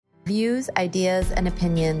views, ideas, and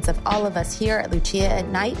opinions of all of us here at Lucia at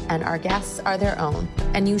Night and our guests are their own,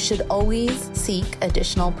 and you should always seek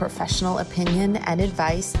additional professional opinion and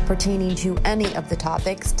advice pertaining to any of the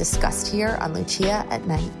topics discussed here on Lucia at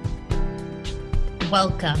Night.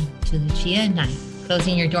 Welcome to Lucia at Night,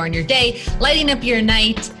 closing your door on your day, lighting up your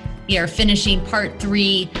night. We are finishing part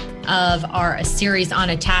 3 of our series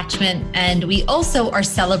on attachment, and we also are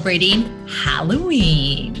celebrating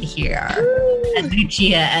Halloween here at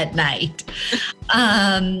Lucia at Night.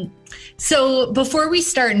 So before we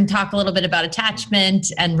start and talk a little bit about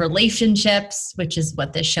attachment and relationships, which is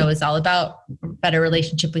what this show is all about, better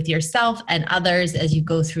relationship with yourself and others as you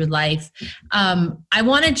go through life, I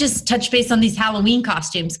want to just touch base on these Halloween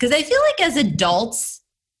costumes, because I feel like as adults,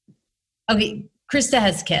 okay, Krista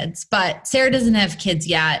has kids, but Sarah doesn't have kids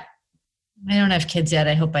yet. I don't have kids yet.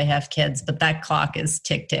 I hope I have kids, but that clock is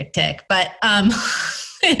tick, tick, tick. But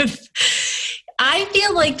if I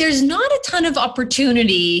feel like there's not a ton of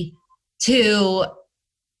opportunity to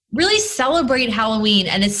really celebrate Halloween,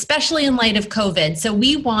 and especially in light of COVID. So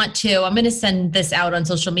we want to, I'm going to send this out on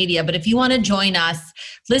social media, but if you want to join us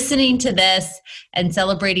listening to this and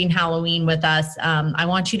celebrating Halloween with us, I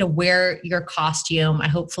want you to wear your costume.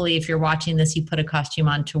 Hopefully, if you're watching this, you put a costume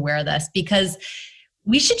on to wear this, because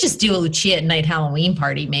we should just do a Lucia at Night Halloween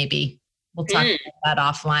party, maybe. We'll talk about that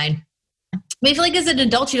offline. I feel like as an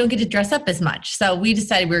adult, you don't get to dress up as much. So we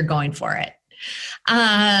decided we were going for it.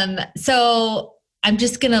 So I'm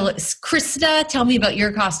just going to, Krista, tell me about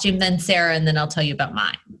your costume, then Sarah, and then I'll tell you about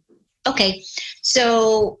mine. Okay.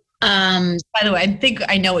 So, by the way, I think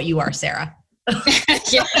I know what you are, Sarah.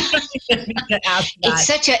 Yeah.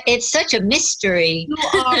 It's such a mystery. You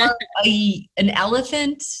are an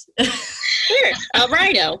elephant. Sure, a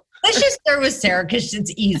rhino. Let's just start with Sarah because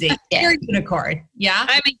it's easy. Yeah. You're a unicorn. Yeah?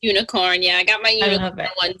 I'm a unicorn. Yeah, I got my unicorn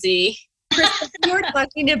onesie. You were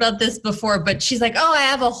talking about this before, but she's like, oh, I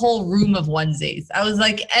have a whole room of onesies. I was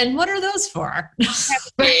like, and what are those for?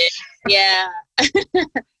 Yeah.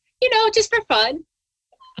 Just for fun.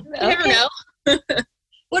 You never know.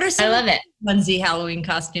 What are some I love it. onesie Halloween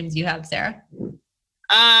costumes you have, Sarah?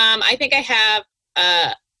 I think I have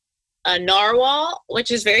a narwhal,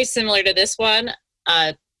 which is very similar to this one.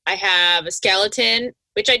 I have a skeleton,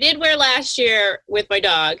 which I did wear last year with my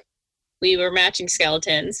dog. We were matching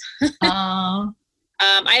skeletons. I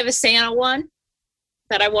have a Santa one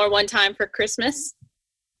that I wore one time for Christmas.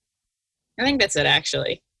 I think that's it,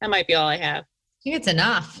 actually. That might be all I have. I think it's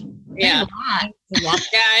enough. Yeah. It's a lot.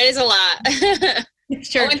 Yeah, it is a lot.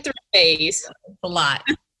 Sure. Going through a phase. It's a lot.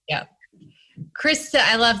 Yeah. Krista,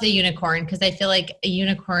 I love the unicorn because I feel like a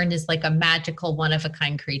unicorn is like a magical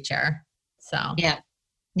one-of-a-kind creature. So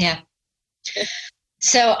Yeah.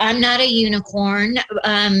 So I'm not a unicorn,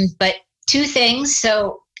 but two things.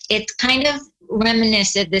 So it's kind of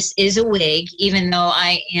reminiscent. This is a wig, even though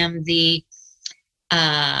I am the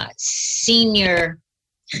senior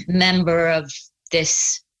member of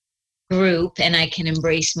this group and I can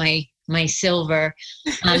embrace my silver.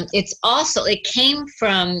 It came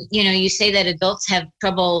from, you say that adults have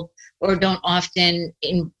trouble or don't often,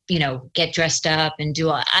 get dressed up and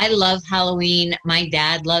I love Halloween. My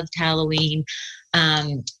dad loved Halloween.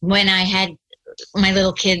 When I had my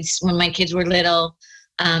little kids, when my kids were little,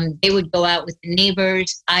 they would go out with the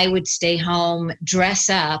neighbors. I would stay home, dress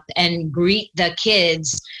up and greet the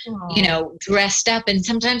kids, dressed up. And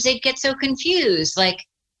sometimes they'd get so confused, like,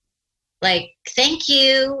 thank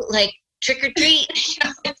you, like trick or treat.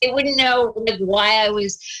 They wouldn't know why I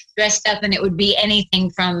was dressed up, and it would be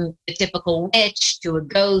anything from the typical witch to a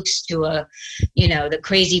ghost to the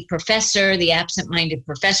crazy professor, the absent-minded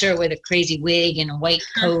professor with a crazy wig and a white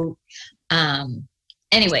coat.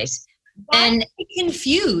 Anyways. Why am I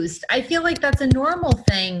confused? I feel like that's a normal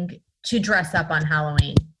thing to dress up on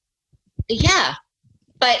Halloween. Yeah.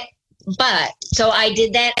 But so I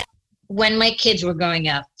did that when my kids were growing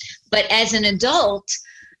up. But as an adult,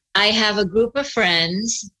 I have a group of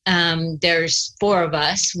friends. There's 4 of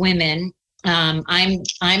us, women. I'm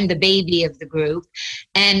the baby of the group,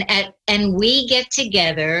 and we get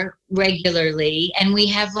together regularly, and we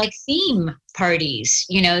have like theme parties.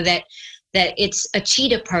 That it's a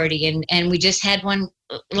cheetah party, and we just had one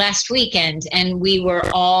last weekend, and we were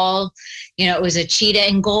all, it was a cheetah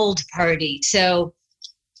and gold party. So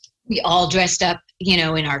we all dressed up,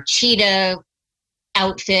 in our cheetah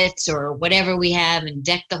outfits or whatever we have and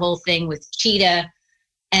decked the whole thing with cheetah.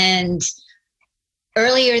 And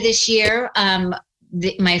earlier this year,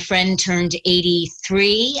 my friend turned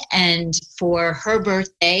 83, and for her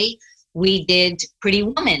birthday, we did Pretty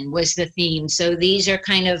Woman was the theme. So these are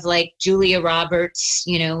kind of like Julia Roberts,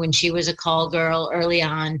 when she was a call girl early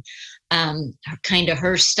on. kind of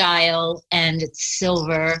her style, and it's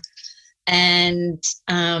silver. And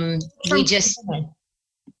we just,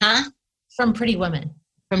 From Pretty Woman.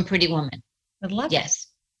 From Pretty Woman. I love it.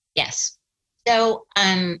 Yes. So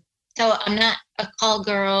I'm not a call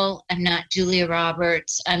girl. I'm not Julia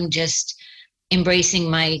Roberts. I'm just embracing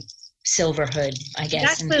my silverhood, I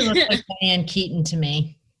guess. It actually looks like Diane Keaton to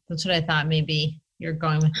me. That's what I thought. Maybe you're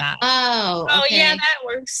going with that. Oh, okay. Yeah, that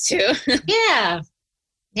works too. Yeah.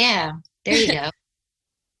 There you go.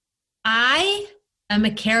 I am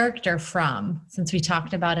a character from, since we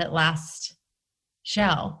talked about it last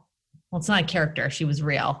show. Well, it's not a character. She was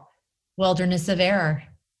real. Wilderness of Error.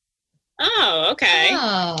 Oh, okay.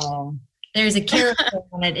 Oh. There's a character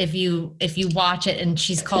on it if you watch it, and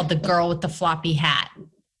she's called the girl with the floppy hat.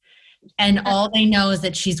 And all they know is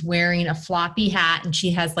that she's wearing a floppy hat, and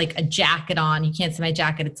she has like a jacket on. You can't see my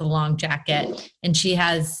jacket. It's a long jacket. And she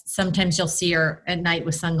has, sometimes you'll see her at night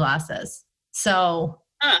with sunglasses. So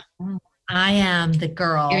I am the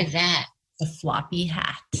girl. You're that. The floppy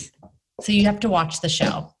hat. So you have to watch the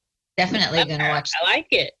show. Definitely going to watch. I like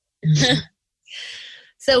it.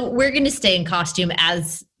 So we're going to stay in costume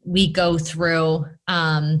as we go through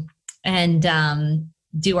and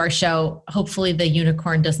do our show. Hopefully the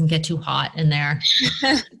unicorn doesn't get too hot in there.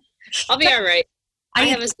 I'll be all right. I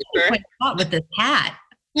have a zipper. Quite hot with this hat.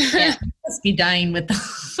 Yeah. Must be dying with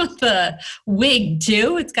the wig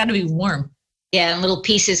too. It's got to be warm. Yeah, and little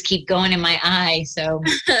pieces keep going in my eye. So,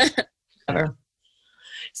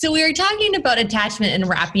 So we were talking about attachment and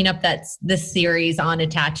wrapping up this series on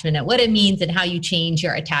attachment and what it means and how you change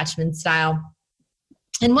your attachment style.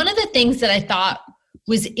 And one of the things that I thought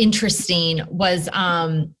was interesting was,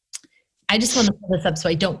 I just want to pull this up so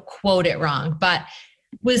I don't quote it wrong, but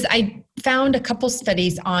was I found a couple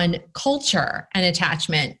studies on culture and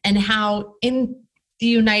attachment and how in the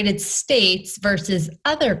United States versus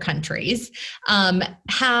other countries,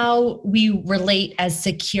 how we relate as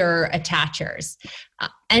secure attachers.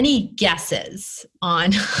 Any guesses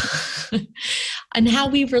on, on how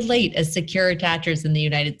we relate as secure attachers in the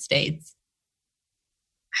United States?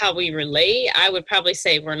 How we relate? I would probably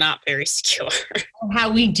say we're not very secure.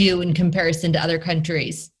 How we do in comparison to other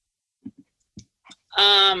countries?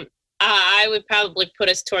 I would probably put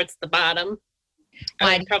us towards the bottom.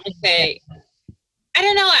 I would probably say, I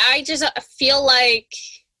don't know. I just feel like,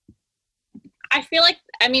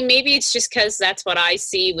 I mean, maybe it's just because that's what I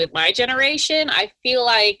see with my generation. I feel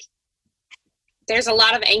like there's a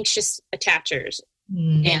lot of anxious attachers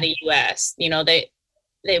in the U.S. You know, they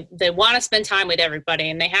want to spend time with everybody,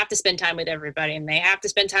 and they have to spend time with everybody, and they have to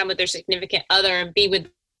spend time with their significant other and be with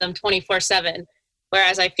them 24/7.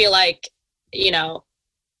 Whereas I feel like, you know,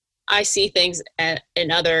 I see things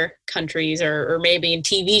in other countries or maybe in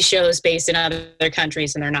TV shows based in other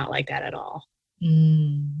countries, and they're not like that at all.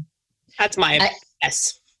 That's my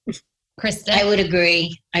guess. Krista? I would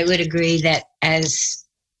agree. That as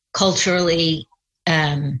culturally,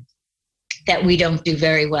 that we don't do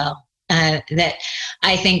very well. That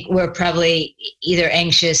I think we're probably either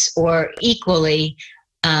anxious or equally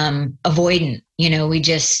avoidant. You know, we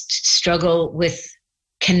just struggle with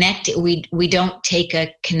connect. We don't take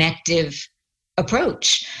a connective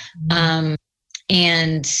approach. And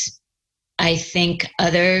I think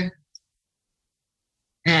other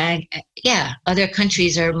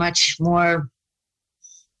countries are much more,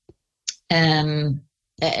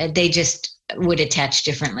 they just would attach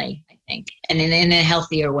differently, I think, and in a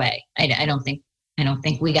healthier way. I don't think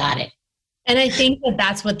we got it. And I think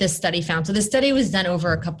that's what this study found. So the study was done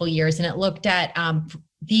over a couple of years, and it looked at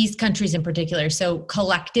these countries in particular. So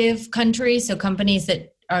collective countries, so companies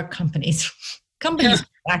that are companies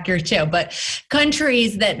accurate too, but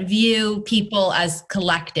countries that view people as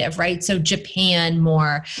collective, right? So Japan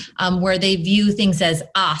more, where they view things as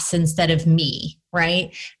us instead of me,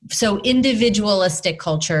 right? So individualistic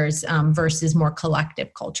cultures versus more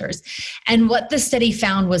collective cultures. And what the study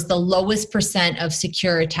found was the lowest % of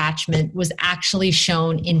secure attachment was actually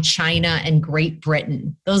shown in China and Great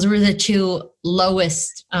Britain. Those were the two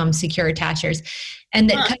lowest secure attachers. And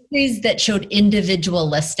that countries that showed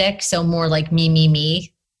individualistic, so more like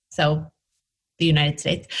me, so the United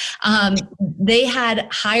States, they had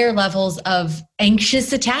higher levels of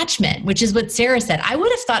anxious attachment, which is what Sarah said. I would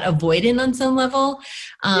have thought avoidant on some level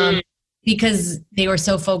because they were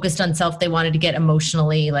so focused on self, they wanted to get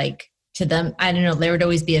emotionally like to them. I don't know, there would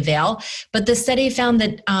always be a veil. But the study found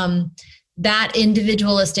that that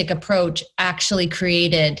individualistic approach actually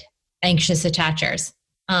created anxious attachers.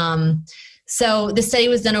 So the study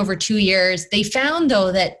was done over 2 years. They found,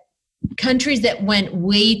 though, that countries that went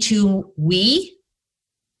way too we,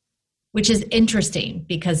 which is interesting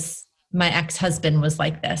because my ex-husband was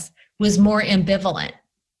like this. was more ambivalent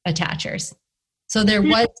attachers. So there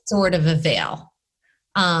was sort of a veil.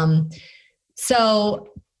 So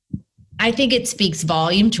I think it speaks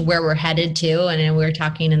volume to where we're headed to. And we were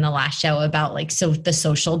talking in the last show about the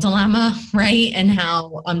social dilemma, right? And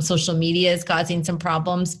how social media is causing some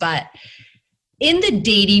problems. But in the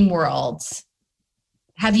dating world,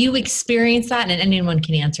 have you experienced that? And anyone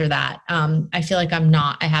can answer that. I feel like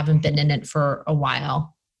I haven't been in it for a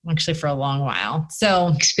while, actually for a long while. So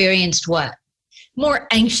experienced what? More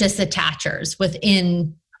anxious attachers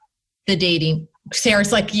within the dating.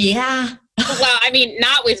 Sarah's like, yeah. Well, I mean,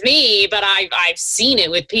 not with me, but I've seen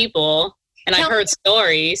it with people, and I've heard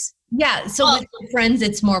stories. Yeah. So with your friends,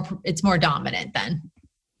 it's more dominant then.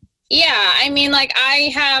 Yeah. I mean,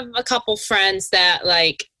 I have a couple friends that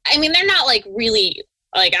they're not really,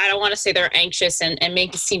 I don't want to say they're anxious and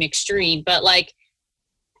make it seem extreme, but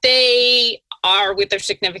they are with their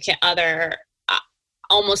significant other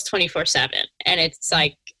almost 24/7. And it's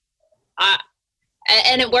and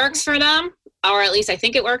it works for them, or at least I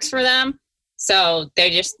think it works for them. So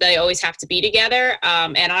they always have to be together.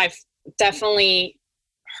 And I've definitely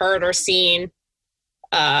heard or seen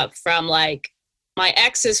from my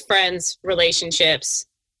ex's friends' relationships,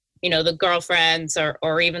 the girlfriends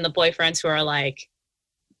or even the boyfriends who are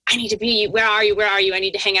I need to be, where are you? I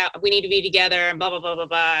need to hang out. We need to be together and blah, blah, blah, blah,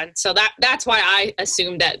 blah. And so that's why I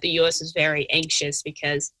assume that the U.S. is very anxious,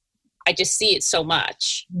 because I just see it so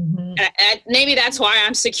much. Mm-hmm. And maybe that's why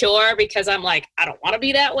I'm secure, because I'm I don't want to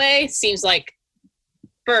be that way. It seems like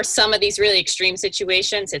for some of these really extreme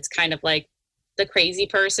situations, it's kind of the crazy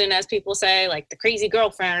person, as people say, the crazy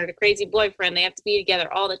girlfriend or the crazy boyfriend. They have to be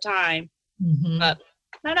together all the time. Mm-hmm. But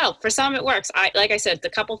I don't know. For some, it works. Like I said, the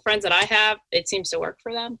couple friends that I have, it seems to work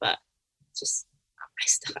for them, but it's just not my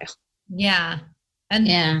style. Yeah.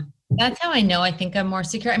 And that's how I know I think I'm more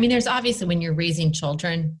secure. I mean, there's obviously, when you're raising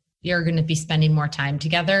children, you're going to be spending more time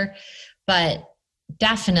together, but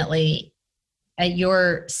definitely at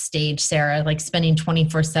your stage, Sarah, spending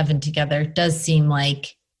 24/7 together does seem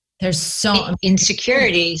like there's so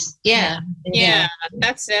insecurities. Yeah.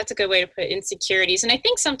 That's a good way to put it, insecurities. And I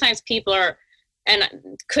think sometimes people are, and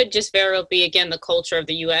could just very well be, again, the culture of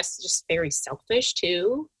the U.S., just very selfish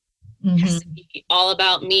too. Mm-hmm. It has to be all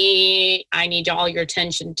about me. I need all your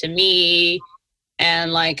attention to me.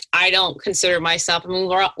 And I don't consider myself, I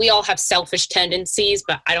mean, we all have selfish tendencies,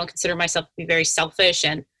 but I don't consider myself to be very selfish.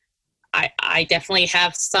 And I definitely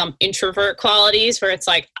have some introvert qualities where it's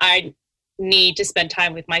I need to spend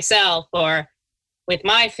time with myself or with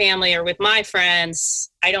my family or with my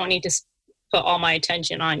friends. I don't need to put all my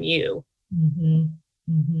attention on you. Mm-hmm.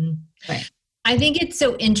 Mm-hmm. Right. I think it's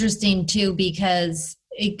so interesting too, because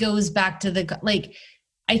it goes back to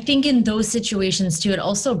I think in those situations too, it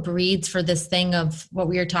also breeds for this thing of what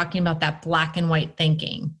we were talking about, that black and white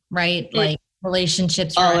thinking, right?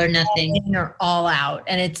 Relationships all or nothing or all out.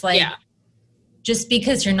 And it's just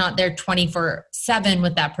because you're not there 24/7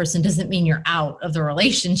 with that person doesn't mean you're out of the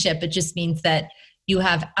relationship. It just means that you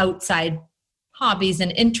have outside hobbies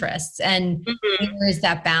and interests, and there is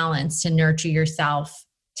that balance to nurture yourself,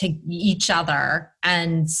 to each other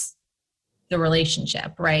and the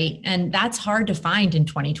relationship, right? And that's hard to find in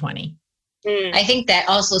 2020. I think that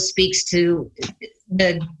also speaks to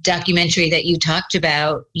the documentary that you talked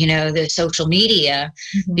about, the social media,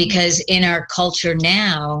 because in our culture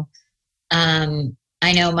now,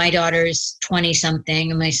 I know my daughter's 20 something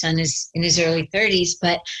and my son is in his early 30s,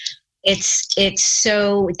 but it's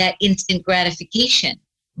so that instant gratification,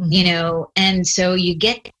 and so you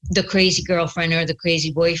get the crazy girlfriend or the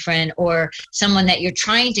crazy boyfriend or someone that you're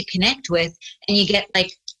trying to connect with, and you get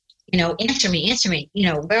answer me,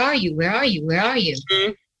 where are you?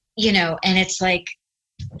 Mm-hmm. And it's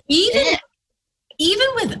even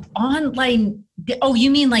with online, oh, you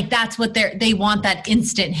mean that's what they want, that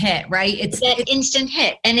instant hit, right? It's that instant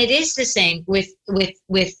hit. And it is the same with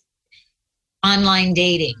online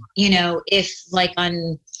dating, if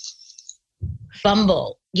on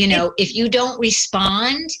Bumble, if you don't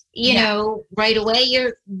respond, right away,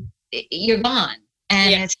 you're gone.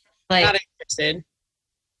 And it's not interested.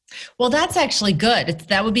 Well, that's actually good.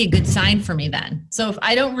 That would be a good sign for me then. So if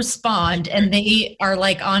I don't respond and they are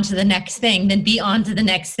on to the next thing, then be on to the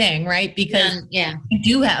next thing, right? Because I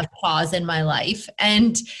do have pause in my life.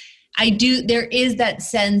 And there is that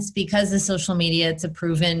sense, because of social media, it's a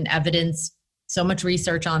proven evidence, so much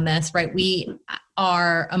research on this, right? We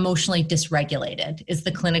are emotionally dysregulated is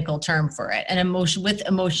the clinical term for it. And with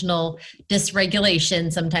emotional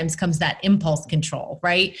dysregulation sometimes comes that impulse control,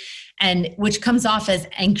 right? And which comes off as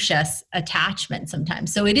anxious attachment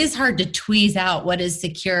sometimes. So it is hard to tweeze out what is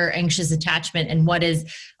secure anxious attachment and what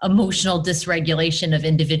is emotional dysregulation of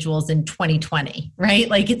individuals in 2020, right?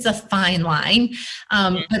 Like it's a fine line.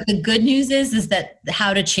 But the good news is that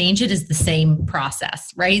how to change it is the same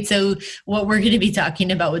process, right? So what we're going to be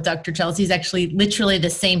talking about with Dr. Chelsea is actually literally the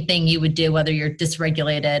same thing you would do whether you're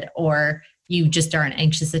dysregulated or you just are an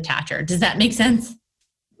anxious attacher. Does that make sense?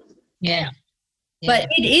 Yeah. But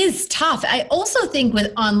it is tough. I also think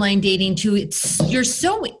with online dating too, you're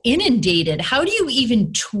so inundated. How do you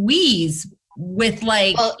even tweeze with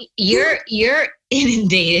like? Well, you're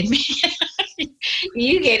inundated.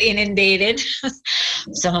 You get inundated.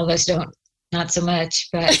 Some of us don't, not so much.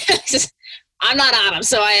 But I'm not on them,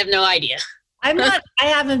 so I have no idea. I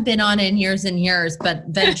haven't been on it in years and years, but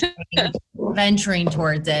venturing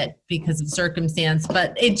towards it because of circumstance.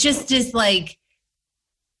 But it just is like.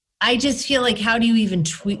 I just feel like, how do you even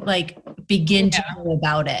begin to know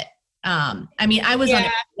about it? I mean, I was on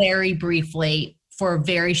it very briefly for a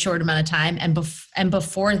very short amount of time. And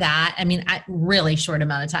before that, I mean, really short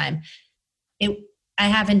amount of time. I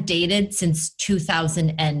haven't dated since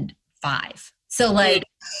 2005. So like,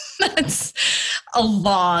 that's a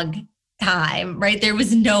long time, right? There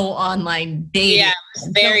was no online dating. Yeah, it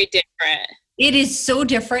was very different. It is so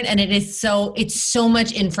different, and it's so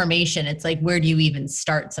much information. It's like, where do you even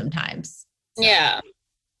start sometimes? So. Yeah.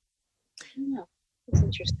 That's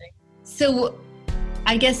interesting. So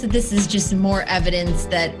I guess that this is just more evidence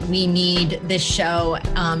that we need this show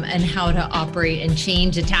and how to operate and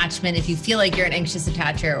change attachment. If you feel like you're an anxious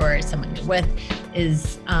attacher or someone you're with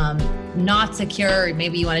is not secure, or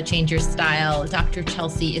maybe you want to change your style, Dr.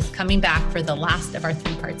 Chelsea is coming back for the last of our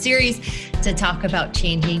 3-part series to talk about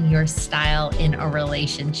changing your style in a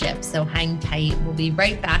relationship. So hang tight. We'll be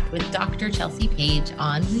right back with Dr. Chelsea Page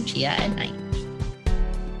on Lucia at Night.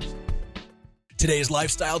 Today's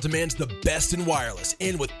lifestyle demands the best in wireless,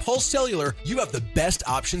 and with Pulse Cellular, you have the best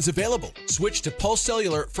options available. Switch to Pulse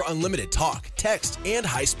Cellular for unlimited talk, text, and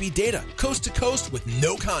high-speed data, coast to coast with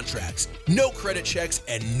no contracts, no credit checks,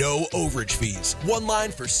 and no overage fees. 1 line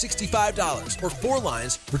for $65 or 4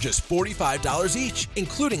 lines for just $45 each,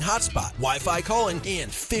 including hotspot, Wi-Fi calling,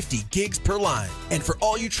 and 50 gigs per line. And for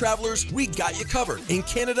all you travelers, we got you covered in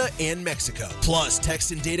Canada and Mexico. Plus, text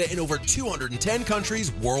and data in over 210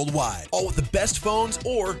 countries worldwide, all with the best phones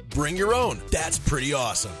or bring your own. That's pretty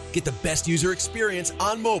awesome. Get the best user experience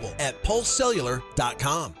on mobile at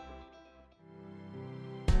pulsecellular.com.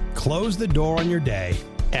 Close the door on your day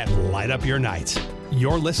and light up your night.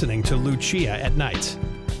 You're listening to Lucia at Night.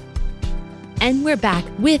 And we're back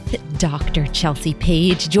with Dr. Chelsea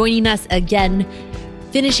Page joining us again,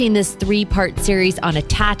 finishing this 3-part series on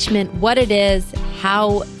attachment, what it is,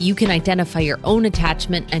 how you can identify your own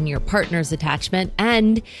attachment and your partner's attachment,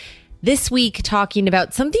 and this week, talking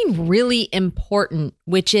about something really important,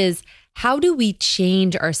 which is how do we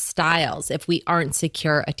change our styles if we aren't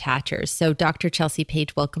secure attachers? So Dr. Chelsea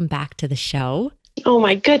Page, welcome back to the show. Oh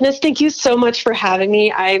my goodness. Thank you so much for having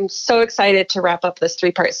me. I'm so excited to wrap up this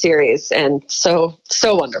 3-part series and so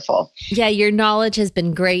wonderful. Yeah, your knowledge has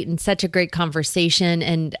been great and such a great conversation.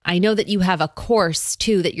 And I know that you have a course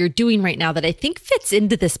too that you're doing right now that I think fits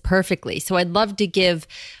into this perfectly. So I'd love to give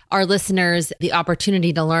our listeners the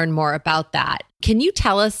opportunity to learn more about that. Can you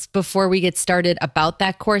tell us before we get started about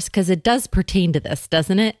that course? Because it does pertain to this,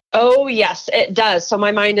 doesn't it? Oh, yes, it does. So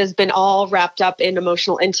my mind has been all wrapped up in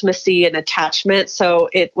emotional intimacy and attachment. So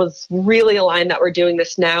it was really aligned that we're doing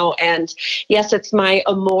this now. And yes, it's my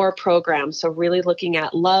Amore program. So really looking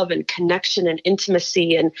at love and connection and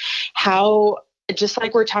intimacy and how, just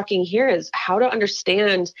like we're talking here, is how to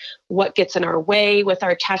understand what gets in our way with our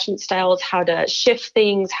attachment styles, how to shift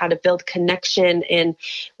things, how to build connection, and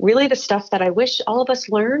really the stuff that I wish all of us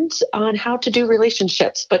learned on how to do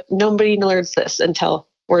relationships, but nobody learns this until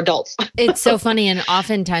we're adults. It's so funny. And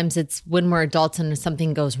oftentimes it's when we're adults and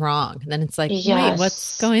something goes wrong. And then it's like, wait,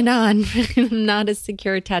 what's going on? I'm not a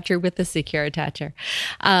secure attacher with a secure attacher.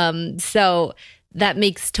 So that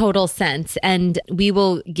makes total sense. And we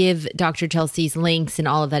will give Dr. Chelsea's links and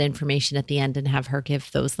all of that information at the end and have her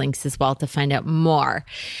give those links as well to find out more.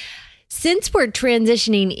 Since we're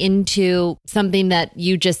transitioning into something that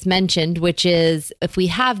you just mentioned, which is if we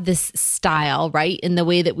have this style, right, in the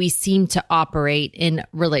way that we seem to operate in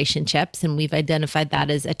relationships, and we've identified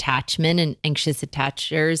that as attachment and anxious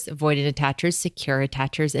attachers, avoidant attachers, secure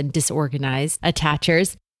attachers, and disorganized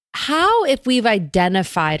attachers. How, if we've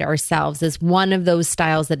identified ourselves as one of those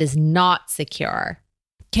styles that is not secure,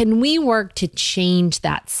 Can we work to change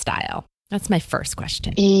that style? That's my first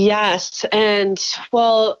question. Yes. And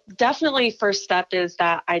well, definitely first step is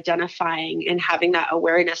that identifying and having that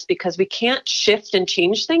awareness, because we can't shift and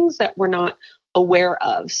change things that we're not aware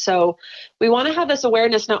of. So we want to have this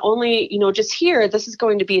awareness, not only, just here, this is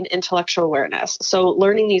going to be an intellectual awareness. So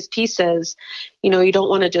learning these pieces, you don't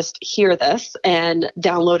want to just hear this and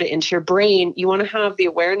download it into your brain. You want to have the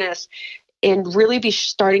awareness and really be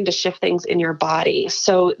starting to shift things in your body.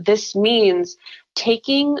 So this means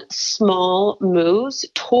taking small moves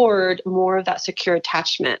toward more of that secure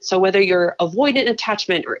attachment. So whether you're avoidant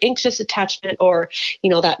attachment or anxious attachment, or,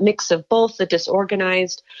 that mix of both, the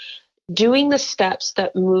disorganized, doing the steps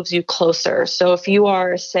that moves you closer. So if you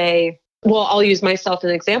are, say, well, I'll use myself as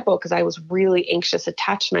an example because I was really anxious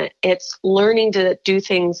attachment. It's learning to do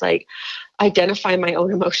things like identify my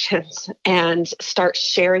own emotions and start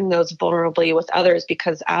sharing those vulnerably with others,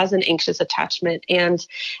 because as an anxious attachment and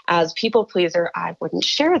as people pleaser, I wouldn't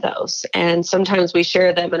share those. And sometimes we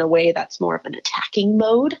share them in a way that's more of an attacking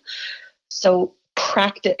mode. So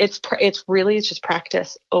practice, it's just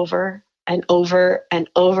practice over and over and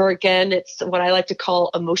over again. It's what I like to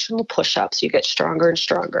call emotional push-ups. You get stronger and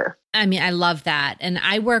stronger. I mean, I love that. And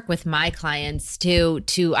I work with my clients to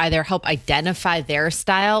either help identify their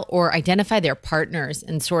style or identify their partners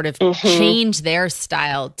and sort of change their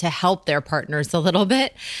style to help their partners a little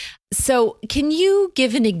bit. So can you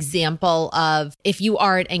give an example of, if you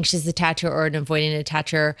are an anxious attacher or an avoidant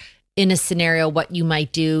attacher, in a scenario, what you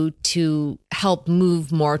might do to help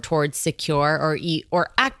move more towards secure or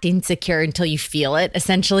acting secure until you feel it,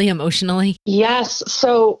 essentially emotionally? Yes.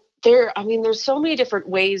 So there's so many different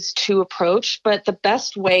ways to approach, but the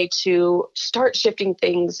best way to start shifting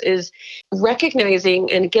things is recognizing,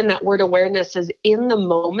 and again, that word awareness is in the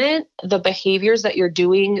moment, the behaviors that you're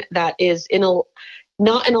doing that is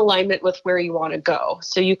not in alignment with where you want to go.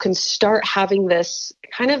 So you can start having this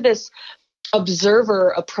observer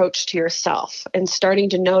approach to yourself and starting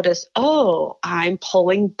to notice, oh, I'm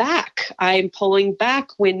pulling back. I'm pulling back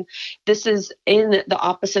when this is in the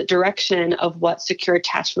opposite direction of what secure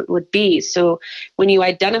attachment would be. So when you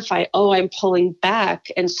identify, oh, I'm pulling back,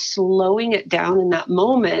 and slowing it down in that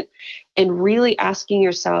moment and really asking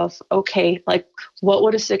yourself, okay, like, what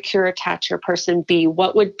would a secure attacher person be?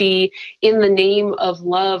 What would be, in the name of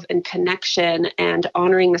love and connection and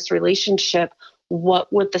honoring this relationship,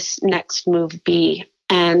 what would the next move be?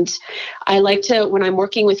 And I like to, when I'm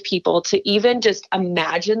working with people, to even just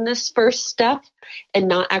imagine this first step and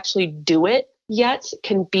not actually do it yet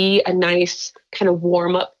can be a nice kind of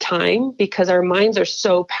warm up time, because our minds are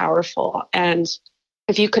so powerful. And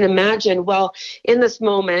if you can imagine, well, in this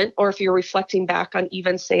moment, or if you're reflecting back on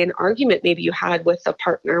even, say, an argument maybe you had with a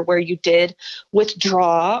partner where you did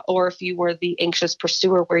withdraw, or if you were the anxious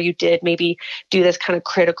pursuer where you did maybe do this kind of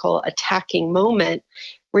critical attacking moment,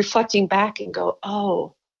 reflecting back and go,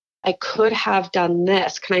 oh, I could have done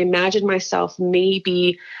this. Can I imagine myself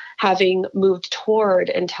maybe having moved toward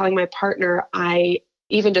and telling my partner,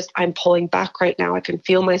 I'm pulling back right now. I can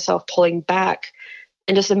feel myself pulling back.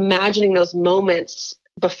 And just imagining those moments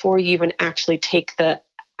before you even actually take the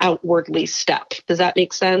outwardly step. Does that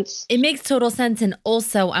make sense? It makes total sense. And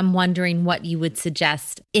also, I'm wondering what you would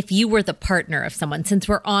suggest if you were the partner of someone, since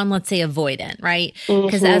we're on, let's say, avoidant, right?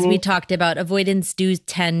 Because as we talked about, avoidants do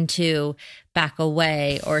tend to back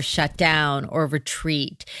away or shut down or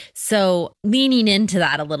retreat. So leaning into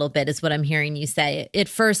that a little bit is what I'm hearing you say. At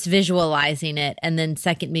first, visualizing it, and then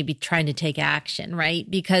second, maybe trying to take action, right?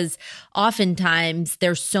 Because oftentimes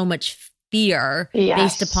there's so much fear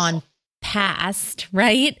based upon past,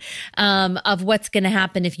 right? Of what's going to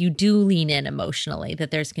happen if you do lean in emotionally,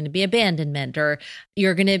 that there's going to be abandonment, or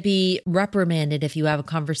you're going to be reprimanded if you have a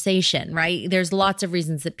conversation, right? There's lots of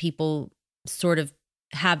reasons that people sort of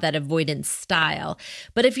have that avoidance style.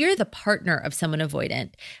 But if you're the partner of someone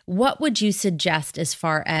avoidant, what would you suggest as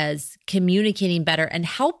far as communicating better and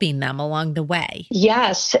helping them along the way?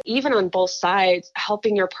 Yes, even on both sides,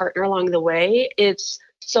 helping your partner along the way, it's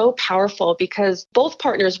so powerful, because both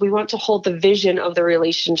partners, we want to hold the vision of the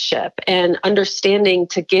relationship and understanding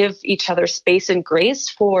to give each other space and grace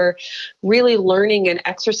for really learning and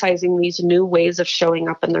exercising these new ways of showing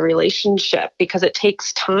up in the relationship, because it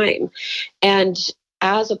takes time. And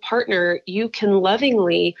as a partner, you can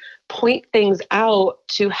lovingly point things out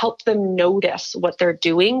to help them notice what they're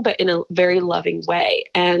doing, but in a very loving way.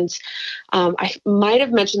 And I might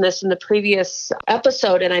have mentioned this in the previous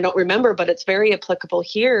episode, and I don't remember, but it's very applicable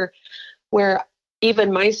here, where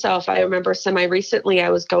even myself, I remember semi-recently, I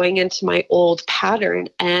was going into my old pattern,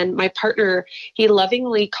 and my partner, he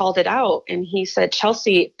lovingly called it out. And he said,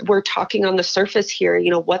 Chelsea, we're talking on the surface here,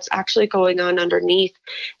 what's actually going on underneath.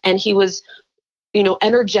 And he was,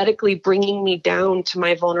 energetically bringing me down to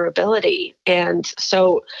my vulnerability. And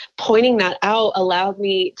so pointing that out allowed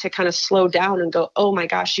me to kind of slow down and go, oh my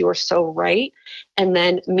gosh, you are so right. And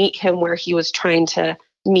then meet him where he was trying to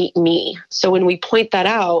meet me. So when we point that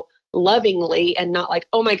out lovingly and not like,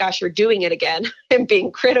 oh my gosh, you're doing it again, and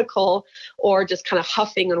being critical or just kind of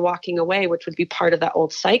huffing and walking away, which would be part of that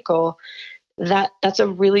old cycle, that's a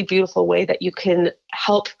really beautiful way that you can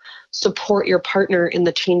help support your partner in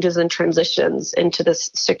the changes and transitions into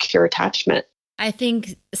this secure attachment. I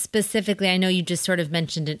think specifically, I know you just sort of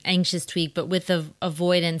mentioned an anxious tweak, but with the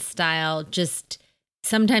avoidance style, just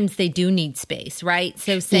sometimes they do need space, right?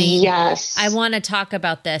 So saying, yes, I want to talk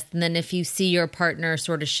about this. And then if you see your partner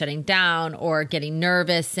sort of shutting down or getting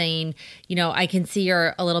nervous, saying, I can see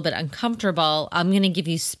you're a little bit uncomfortable. I'm going to give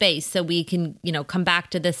you space so we can, come back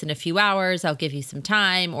to this in a few hours. I'll give you some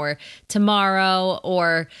time, or tomorrow,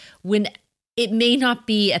 or when it may not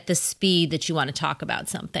be at the speed that you want to talk about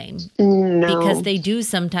something. No. Because they do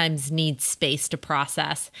sometimes need space to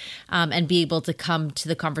process and be able to come to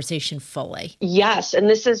the conversation fully. Yes. And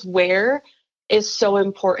this is where is so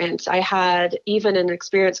important. I had even an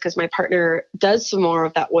experience because my partner does some more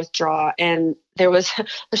of that withdrawal. And there's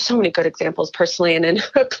so many good examples personally and in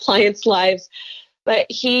clients' lives.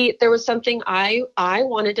 But there was something I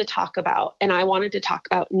wanted to talk about, and I wanted to talk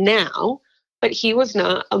about now. But he was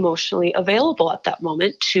not emotionally available at that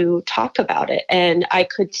moment to talk about it. And I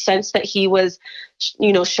could sense that he was,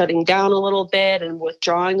 shutting down a little bit and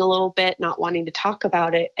withdrawing a little bit, not wanting to talk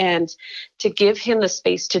about it. And to give him the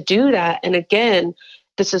space to do that. And again,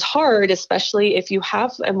 this is hard, especially if you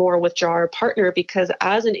have a more withdrawer partner, because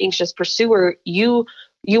as an anxious pursuer, you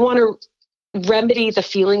want to remedy the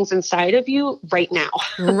feelings inside of you right now.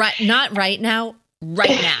 Right. Not right now.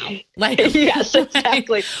 Right now. Like, yes,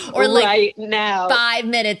 exactly. Or like right now, 5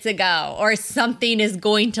 minutes ago, or something is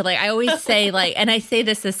going to, I always say and I say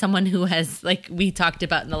this as someone who has, we talked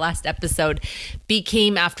about in the last episode,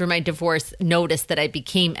 after my divorce, noticed that I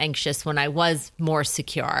became anxious when I was more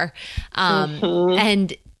secure.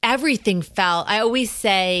 And everything felt, I always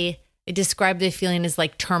say, I describe the feeling as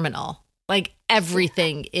terminal.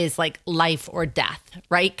 Everything is life or death,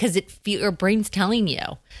 right? Because your brain's telling you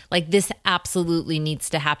this absolutely needs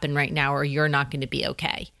to happen right now, or you're not going to be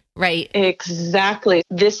okay, right? Exactly.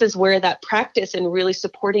 This is where that practice and really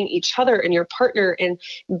supporting each other and your partner and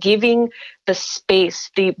giving the space,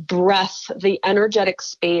 the breath, the energetic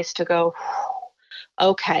space to go,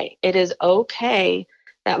 okay, it is okay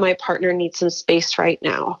that my partner needs some space right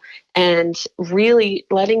now, and really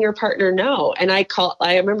letting your partner know. And I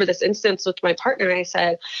remember this instance with my partner. I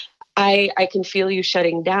said, I can feel you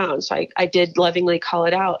shutting down. So I did lovingly call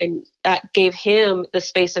it out, and that gave him the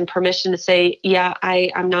space and permission to say, yeah,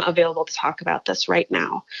 I'm not available to talk about this right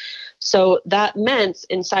now. So that meant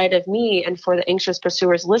inside of me, and for the anxious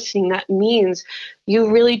pursuers listening, that means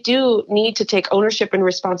you really do need to take ownership and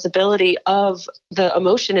responsibility of the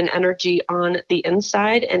emotion and energy on the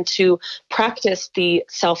inside, and to practice the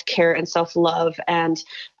self-care and self-love and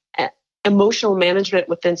emotional management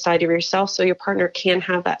within inside of yourself, so your partner can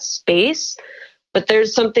have that space. But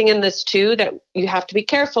there's something in this too that you have to be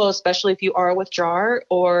careful, especially if you are a withdrawer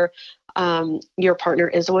or your partner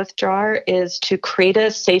is a withdrawer, is to create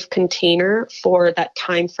a safe container for that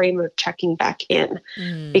time frame of checking back in.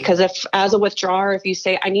 Because if, as a withdrawer, if you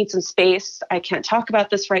say, I need some space, I can't talk about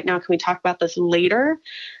this right now, can we talk about this later?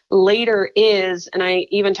 Later is, and I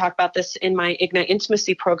even talk about this in my Ignite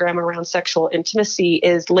Intimacy program around sexual intimacy,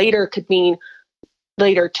 is later could mean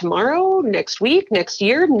later tomorrow, next week, next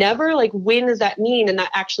year, never. When does that mean? And that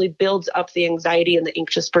actually builds up the anxiety and the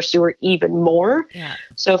anxious pursuer even more. Yeah.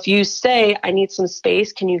 So if you say, I need some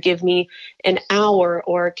space, can you give me an hour,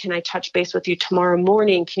 or can I touch base with you tomorrow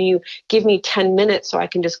morning? Can you give me 10 minutes so I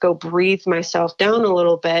can just go breathe myself down a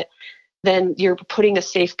little bit? Then you're putting a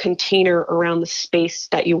safe container around the space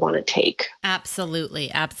that you want to take. Absolutely.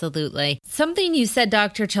 Absolutely. Something you said,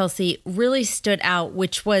 Dr. Chelsea, really stood out,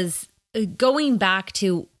 which was going back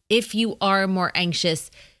to, if you are more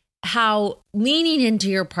anxious, how leaning into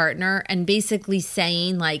your partner and basically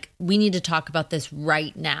saying, we need to talk about this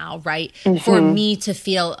right now, right? For me to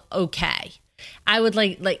feel okay. I would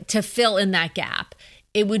like to fill in that gap.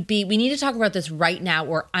 It would be, we need to talk about this right now,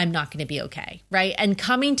 or I'm not going to be okay, right? And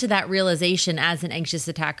coming to that realization as an anxious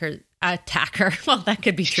attacker, well, that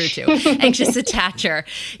could be true too, anxious attacher,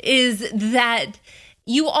 is that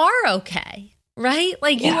you are okay, right?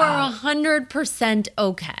 Like you are 100%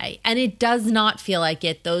 okay. And it does not feel like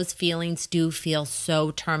it. Those feelings do feel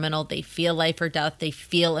so terminal. They feel life or death. They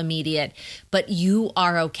feel immediate, but you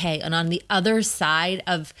are okay. And on the other side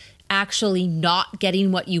of actually not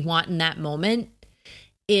getting what you want in that moment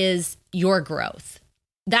is your growth.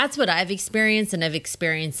 That's what I've experienced, and I've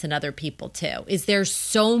experienced in other people too. Is there's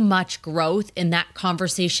so much growth in that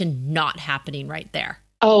conversation not happening right there.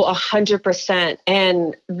 Oh, 100%.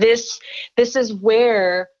 And this is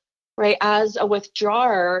where, right, as a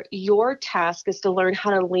withdrawer, your task is to learn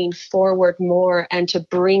how to lean forward more and to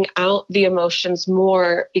bring out the emotions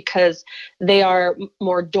more because they are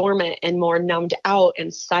more dormant and more numbed out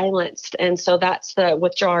and silenced. And so that's the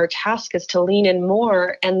withdrawer task, is to lean in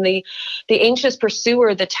more. And the anxious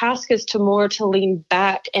pursuer, the task is to lean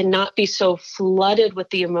back and not be so flooded with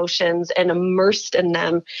the emotions and immersed in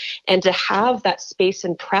them, and to have that space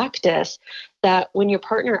and practice that when your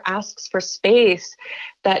partner asks for space,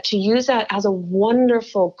 that to use that as a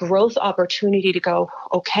wonderful growth opportunity to go,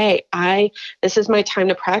 okay, this is my time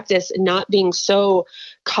to practice and not being so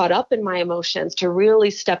caught up in my emotions, to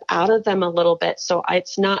really step out of them a little bit. So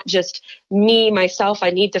it's not just me, myself,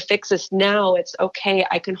 I need to fix this now. It's okay,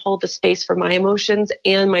 I can hold the space for my emotions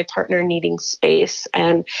and my partner needing space.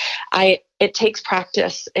 And it takes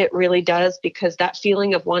practice. It really does, because that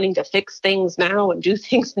feeling of wanting to fix things now and do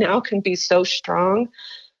things now can be so strong.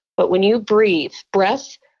 But when you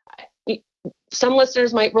breath, some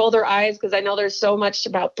listeners might roll their eyes because I know there's so much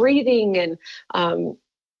about breathing and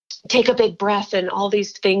take a big breath and all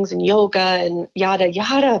these things and yoga and yada,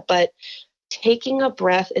 yada. But taking a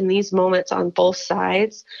breath in these moments on both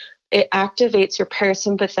sides, it activates your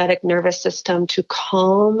parasympathetic nervous system to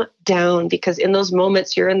calm down, because in those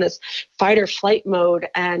moments you're in this fight or flight mode,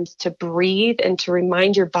 and to breathe and to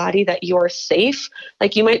remind your body that you're safe.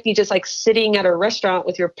 Like you might be just like sitting at a restaurant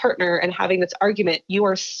with your partner and having this argument. You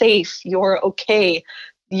are safe. You're okay.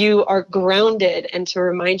 You are grounded. And to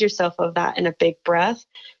remind yourself of that in a big breath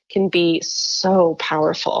can be so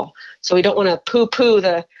powerful. So we don't want to poo-poo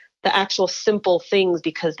the actual simple things,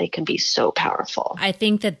 because they can be so powerful. I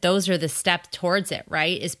think that those are the steps towards it,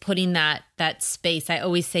 right? Is putting that space. I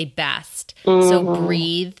always say best. Mm-hmm. So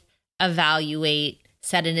breathe, evaluate,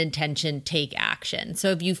 set an intention, take action.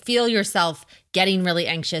 So if you feel yourself getting really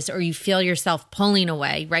anxious or you feel yourself pulling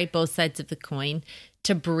away, right? Both sides of the coin,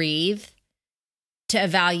 to breathe, to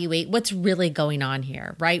evaluate what's really going on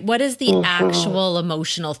here, right? What is the actual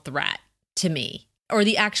emotional threat to me? Or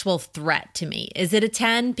the actual threat to me? Is it a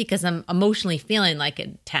 10 because I'm emotionally feeling like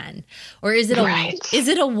a 10? Or is it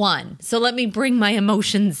a 1? So let me bring my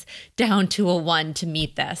emotions down to a 1 to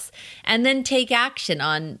meet this. And then take action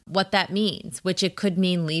on what that means, which it could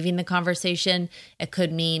mean leaving the conversation. It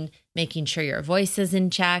could mean making sure your voice is in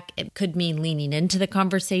check. It could mean leaning into the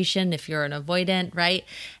conversation if you're an avoidant, right?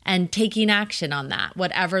 And taking action on that,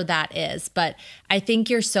 whatever that is. But I think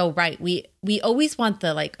you're so right. We always want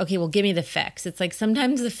the like, okay, well, give me the fix. It's like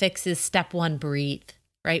sometimes the fix is step 1, breathe,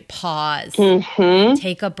 right? Pause,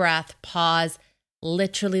 take a breath, pause,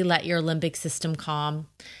 literally let your limbic system calm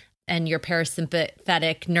and your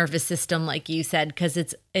parasympathetic nervous system, like you said, because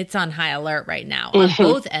it's on high alert right now on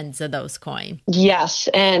both ends of those coin. Yes.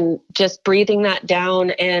 And just breathing that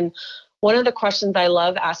down. And one of the questions I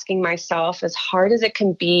love asking myself, as hard as it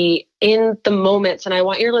can be in the moments, and I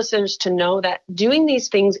want your listeners to know that doing these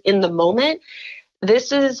things in the moment,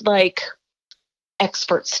 this is like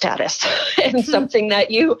expert status and something that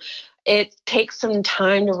it takes some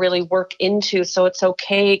time to really work into. So it's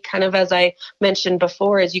okay, kind of as I mentioned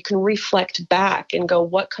before, is you can reflect back and go,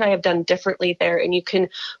 what could I have done differently there? And you can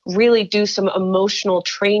really do some emotional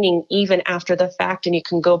training even after the fact, and you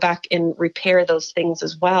can go back and repair those things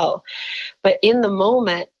as well. But in the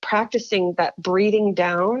moment, practicing that breathing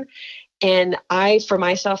down. And for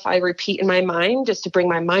myself, I repeat in my mind just to bring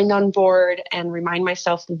my mind on board and remind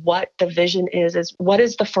myself what the vision is what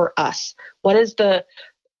is the for us? What is the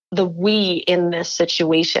we in this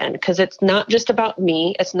situation? Because it's not just about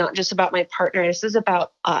me. It's not just about my partner. This is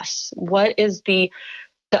about us. What is the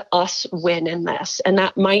us win in this? And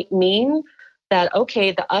that might mean that,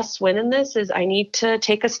 okay, the us win in this is I need to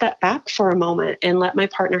take a step back for a moment and let my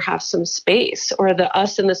partner have some space. Or the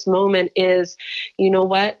us in this moment is, you know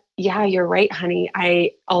what? Yeah, you're right, honey.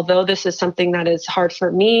 Although this is something that is hard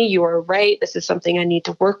for me, you are right. This is something I need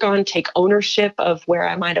to work on, take ownership of where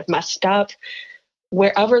I might have messed up.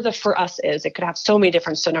 Wherever the for us is, it could have so many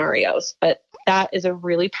different scenarios, but that is a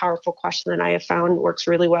really powerful question that I have found works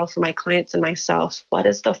really well for my clients and myself. What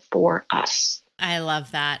is the for us? I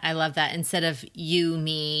love that. I love that. Instead of you,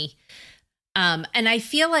 me. And I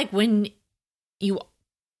feel like when you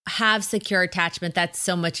have secure attachment, that's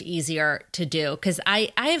so much easier to do. Because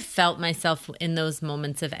I have felt myself in those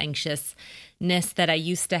moments of anxiousness that I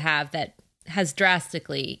used to have that has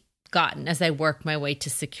drastically gotten as I work my way to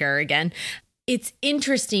secure again. It's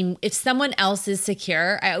interesting. If someone else is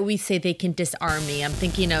secure, I always say they can disarm me. I'm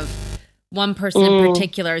thinking of one person in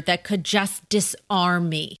particular that could just disarm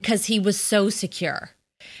me because he was so secure.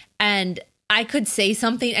 And I could say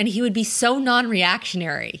something and he would be so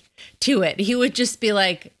non-reactionary to it. He would just be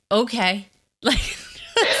like, okay.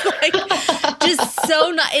 Just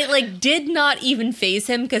so not, it like did not even faze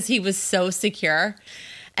him because he was so secure.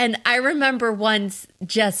 And I remember once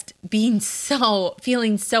just feeling so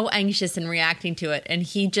anxious and reacting to it. And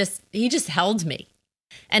he just held me.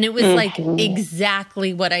 And it was like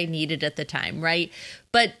exactly what I needed at the time, right?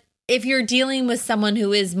 But if you're dealing with someone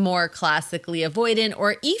who is more classically avoidant,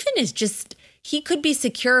 or even is just, he could be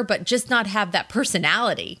secure, but just not have that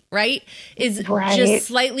personality, right? Just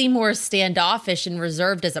slightly more standoffish and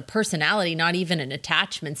reserved as a personality, not even an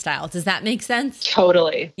attachment style. Does that make sense?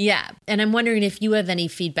 Totally. Yeah. And I'm wondering if you have any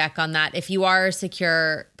feedback on that. If you are a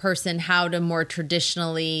secure person, how to more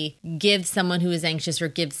traditionally give someone who is anxious or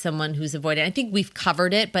give someone who's avoidant. I think we've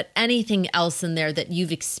covered it, but anything else in there that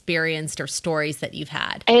you've experienced or stories that you've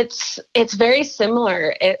had? It's very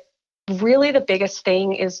similar. Really, the biggest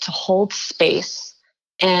thing is to hold space,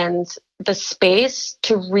 and the space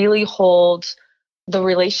to really hold the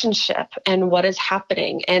relationship and what is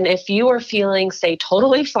happening. And if you are feeling, say,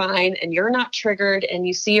 totally fine and you're not triggered and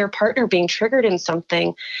you see your partner being triggered in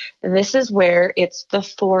something, this is where it's the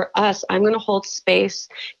for us. I'm going to hold space,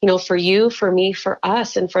 for you, for me, for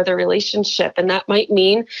us, and for the relationship. And that might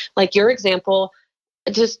mean, like your example,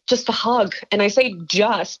 just a hug. And I say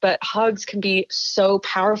just, but hugs can be so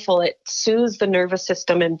powerful. It soothes the nervous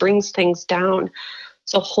system and brings things down.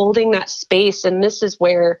 So holding that space. And this is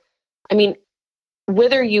where,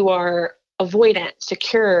 whether you are avoidant,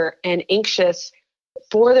 secure, and anxious,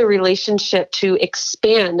 for the relationship to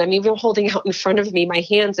expand, I'm even holding out in front of me my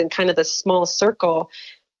hands in kind of this small circle.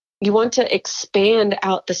 You want to expand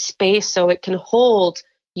out the space so it can hold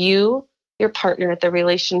you, your partner, the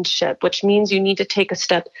relationship, which means you need to take a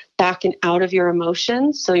step back and out of your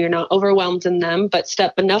emotions so you're not overwhelmed in them, but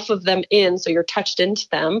step enough of them in so you're touched into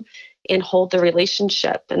them and hold the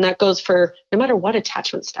relationship. And that goes for no matter what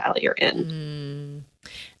attachment style you're in.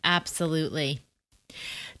 Absolutely.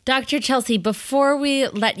 Dr. Chelsea, before we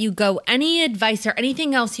let you go, any advice or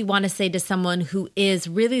anything else you want to say to someone who is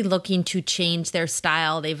really looking to change their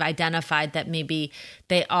style? They've identified that maybe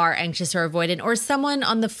they are anxious or avoidant, or someone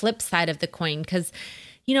on the flip side of the coin. Because,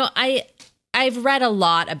 I've read a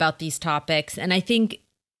lot about these topics, and I think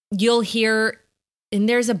you'll hear, and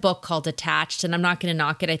there's a book called Attached, and I'm not going to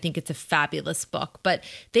knock it. I think it's a fabulous book, but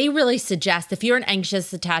they really suggest if you're an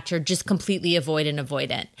anxious attacher, just completely avoid an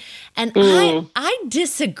avoidant. And I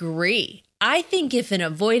disagree. I think if an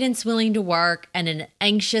avoidant's willing to work and an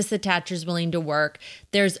anxious attacher's willing to work,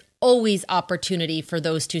 there's always opportunity for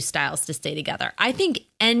those two styles to stay together. I think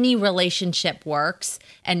any relationship works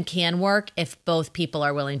and can work if both people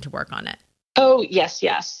are willing to work on it. Oh,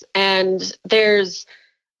 yes. And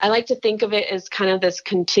I like to think of it as kind of this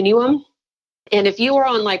continuum. And if you are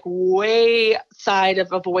on like way side of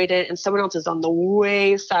avoidant and someone else is on the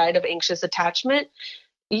way side of anxious attachment,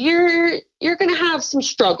 you're going to have some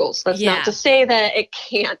struggles. That's not to say that it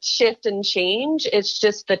can't shift and change. It's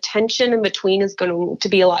just the tension in between is going to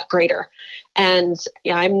be a lot greater. And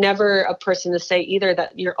I'm never a person to say either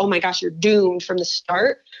that you're doomed from the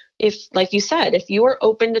start. If, like you said, if you are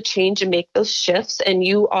open to change and make those shifts and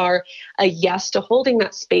you are a yes to holding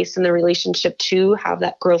that space in the relationship to have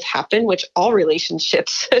that growth happen, which all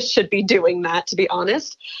relationships should be doing that, to be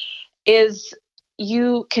honest, is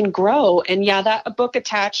you can grow. And that book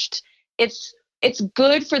Attached, it's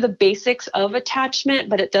good for the basics of attachment,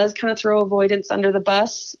 but it does kind of throw avoidance under the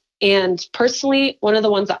bus. And personally, one of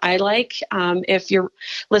the ones that I like, if your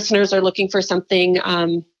listeners are looking for something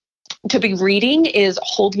to be reading, is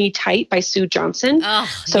Hold Me Tight by Sue Johnson.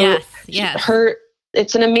 Yes.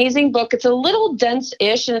 It's an amazing book. It's a little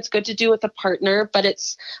dense-ish and it's good to do with a partner, but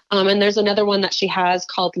it's, and there's another one that she has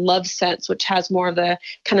called Love Sense, which has more of the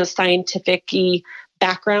kind of scientific-y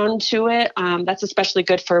background to it. That's especially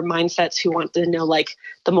good for mindsets who want to know like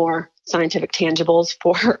the more scientific tangibles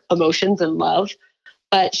for emotions and love.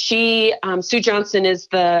 But Sue Johnson is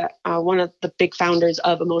the one of the big founders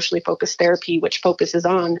of emotionally focused therapy, which focuses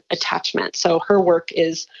on attachment. So her work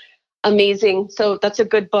is amazing. So that's a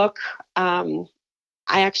good book.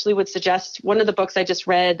 I actually would suggest one of the books I just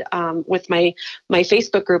read with my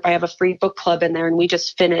Facebook group. I have a free book club in there, and we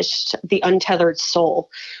just finished The Untethered Soul,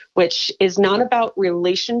 which is not about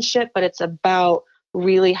relationship, but it's about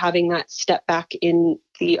really having that step back in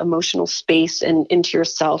the emotional space and into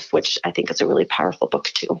yourself, which I think is a really powerful book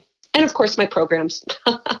too. And of course, my programs.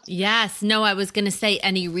 Yes. No, I was going to say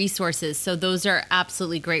any resources. So those are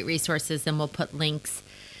absolutely great resources, and we'll put links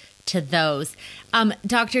to those.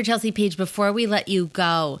 Dr. Chelsea Page, before we let you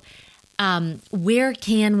go, where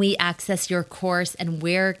can we access your course and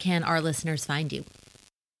where can our listeners find you?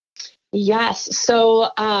 Yes. So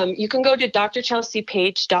you can go to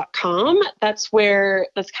drchelseapage.com. That's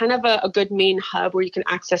kind of a good main hub where you can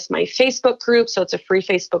access my Facebook group. So it's a free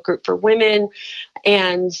Facebook group for women.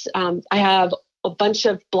 And I have a bunch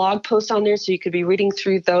of blog posts on there, so you could be reading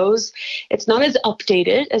through those. It's not as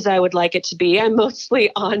updated as I would like it to be. I'm mostly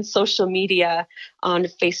on social media on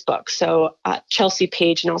Facebook. So Chelsea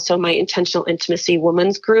Page, and also my Intentional Intimacy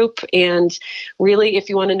Women's Group. And really, if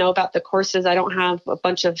you want to know about the courses, I don't have a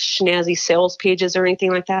bunch of snazzy sales pages or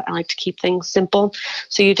anything like that. I like to keep things simple.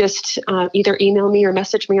 So you just either email me or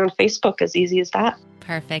message me on Facebook, as easy as that.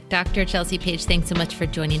 Perfect. Dr. Chelsea Page, thanks so much for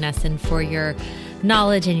joining us and for your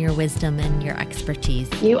knowledge and your wisdom and your expertise.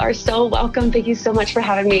 You are so welcome. Thank you so much for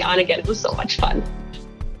having me on again. It was so much fun.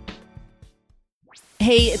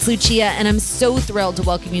 Hey, it's Lucia, and I'm so thrilled to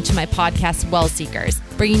welcome you to my podcast, Well Seekers,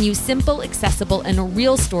 bringing you simple, accessible, and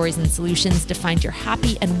real stories and solutions to find your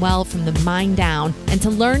happy and well from the mind down and to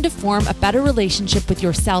learn to form a better relationship with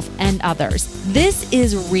yourself and others. This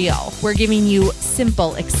is real. We're giving you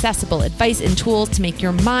simple, accessible advice and tools to make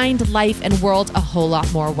your mind, life, and world a whole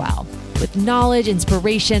lot more well, with knowledge,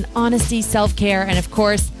 inspiration, honesty, self-care, and of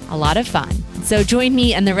course, a lot of fun. So join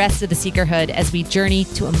me and the rest of the Seekerhood as we journey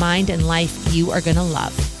to a mind and life you are going to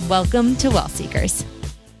love. Welcome to Well Seekers.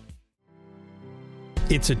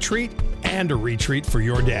 It's a treat and a retreat for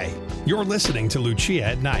your day. You're listening to Lucia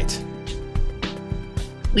at Night.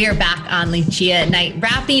 We are back on Lucia at Night,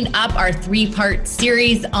 wrapping up our 3-part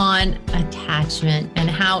series on attachment and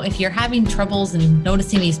how, if you're having troubles and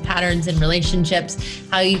noticing these patterns in relationships,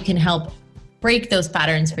 how you can help break those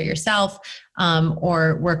patterns for yourself,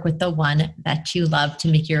 or work with the one that you love to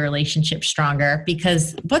make your relationship stronger.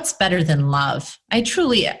 Because what's better than love?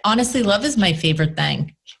 Honestly, love is my favorite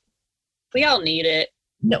thing. We all need it.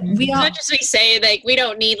 No, As much as we say like we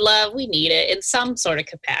don't need love, we need it in some sort of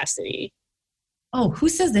capacity. Oh, who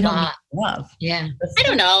says they don't need love? Yeah. I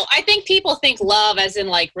don't know. I think people think love as in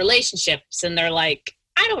like relationships, and they're like,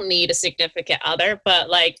 I don't need a significant other,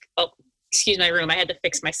 but like, oh, excuse my room, I had to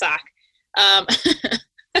fix my sock.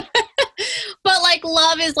 But like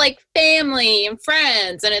love is like family and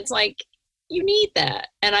friends, and it's like you need that.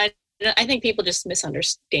 And I think people just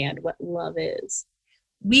misunderstand what love is.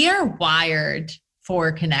 We are wired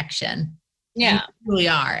for connection. Yeah, we really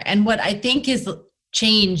are. And what I think is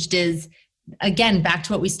changed is, again, back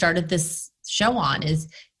to what we started this show on, is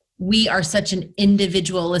we are such an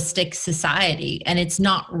individualistic society, and it's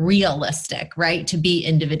not realistic, right? To be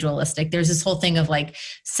individualistic. There's this whole thing of like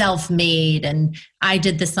self-made and I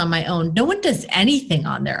did this on my own. No one does anything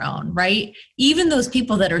on their own, right? Even those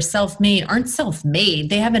people that are self-made aren't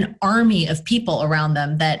self-made. They have an army of people around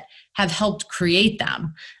them that have helped create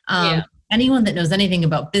them. Anyone that knows anything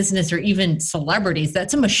about business or even celebrities,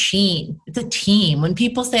 that's a machine. It's a team. When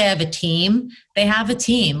people say I have a team, they have a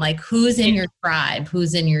team. Like, who's in your tribe?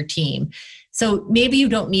 Who's in your team? So maybe you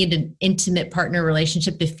don't need an intimate partner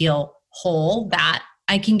relationship to feel whole. That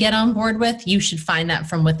I can get on board with. You should find that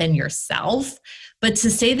from within yourself. But to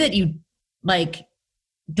say that you like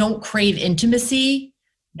don't crave intimacy,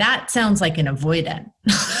 that sounds like an avoidant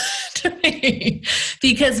to me,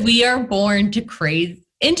 because we are born to crave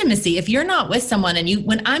intimacy. If you're not with someone, and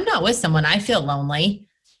when I'm not with someone, I feel lonely.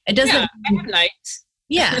 It doesn't. Yeah, I have nights.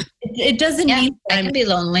 Yeah, it doesn't mean I can be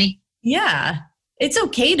lonely. Yeah, it's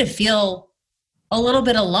okay to feel a little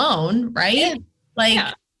bit alone, right?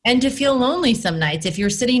 Yeah. And to feel lonely some nights. If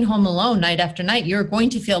you're sitting home alone night after night, you're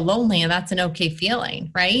going to feel lonely, and that's an okay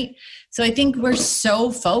feeling, right? So I think we're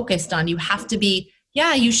so focused on you have to be.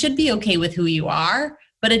 Yeah, you should be okay with who you are.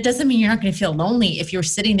 But it doesn't mean you're not going to feel lonely if you're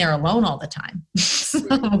sitting there alone all the time.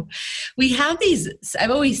 So we have these, I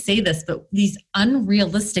always say this, but these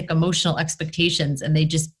unrealistic emotional expectations, and they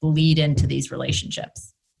just bleed into these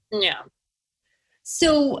relationships. Yeah.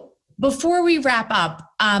 So before we wrap up,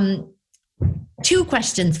 2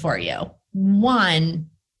 questions for you. One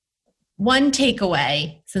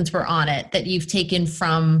takeaway, since we're on it, that you've taken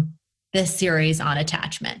from this series on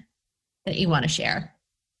attachment that you want to share.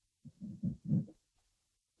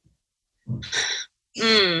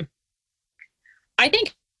 I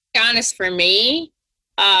think, honest, for me,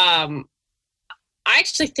 I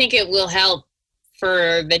actually think it will help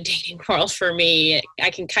for the dating world. For me,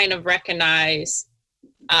 I can kind of recognize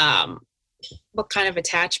what kind of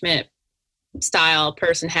attachment style a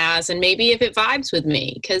person has, and maybe if it vibes with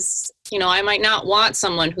me, because, you know, I might not want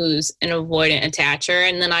someone who's an avoidant attacher,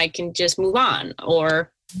 and then I can just move on.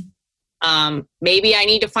 Or maybe I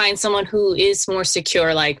need to find someone who is more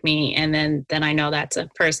secure like me, and then I know that's a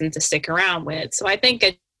person to stick around with. So I think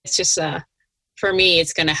it's just, for me,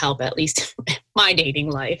 it's going to help, at least my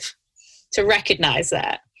dating life, to recognize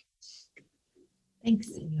that. Thanks,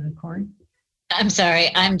 Unicorn. I'm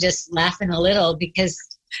sorry. I'm just laughing a little because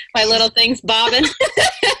my little thing's bobbing.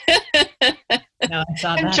 No, I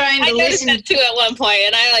saw I'm that. trying to listen to it at one point,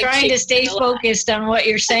 and I trying to stay focused on what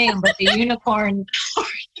you're saying, but the unicorn.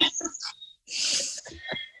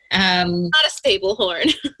 Not a stable horn.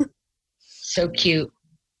 So cute.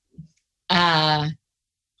 I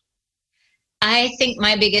think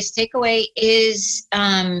my biggest takeaway is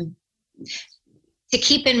to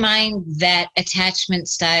keep in mind that attachment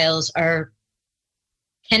styles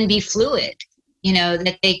can be fluid, you know,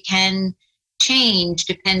 that they can change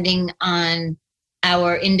depending on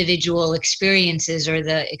our individual experiences or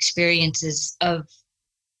the experiences of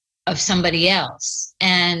somebody else.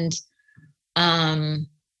 And,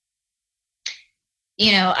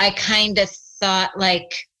 you know, I kind of thought,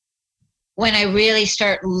 like, when I really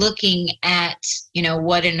start looking at, you know,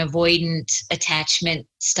 what an avoidant attachment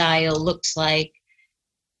style looks like,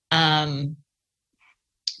 and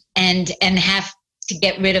have to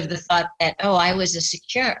get rid of the thought that, oh, I'm a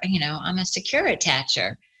secure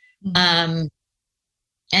attacher. Mm-hmm.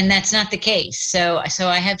 And that's not the case. So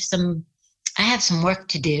I have some work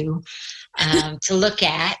to do, to look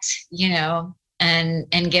at, you know,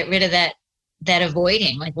 and get rid of that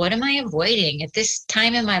avoiding. Like, what am I avoiding at this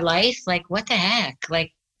time in my life? Like, what the heck?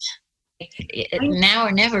 Like, now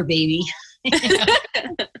or never, baby.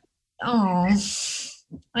 Oh,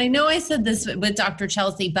 I know I said this with Dr.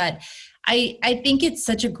 Chelsea, but I think it's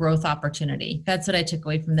such a growth opportunity. That's what I took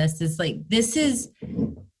away from this, is like, this is,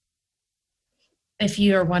 if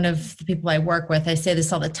you're one of the people I work with, I say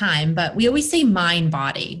this all the time, but we always say mind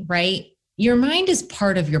body, right? Your mind is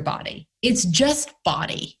part of your body. It's just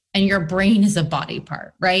body, and your brain is a body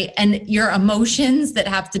part, right? And your emotions that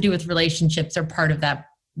have to do with relationships are part of that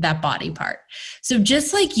body part. So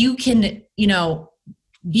just like you can, you know,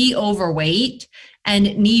 be overweight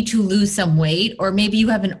and need to lose some weight, or maybe you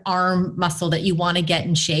have an arm muscle that you want to get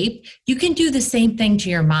in shape, you can do the same thing to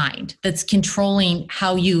your mind that's controlling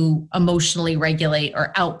how you emotionally regulate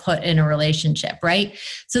or output in a relationship, right?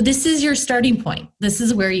 So this is your starting point. This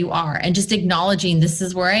is where you are, and just acknowledging this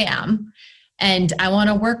is where I am. And I want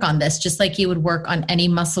to work on this, just like you would work on any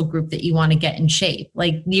muscle group that you want to get in shape.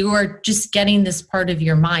 Like, you are just getting this part of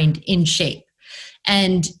your mind in shape.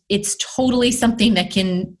 And it's totally something that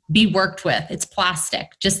can be worked with. It's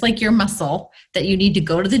plastic, just like your muscle that you need to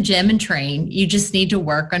go to the gym and train. You just need to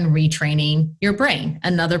work on retraining your brain,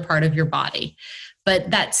 another part of your body.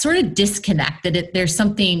 But that sort of disconnect, that there's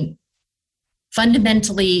something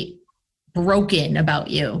fundamentally broken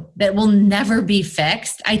about you that will never be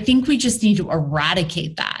fixed. I think we just need to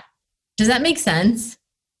eradicate that. Does that make sense?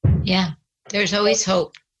 Yeah. There's always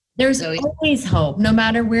hope. There's always hope, no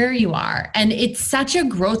matter where you are. And it's such a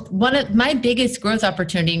growth. One of my biggest growth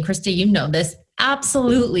opportunity, and Krista, you know this,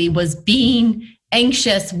 absolutely, was being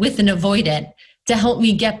anxious with an avoidant to help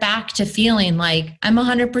me get back to feeling like I'm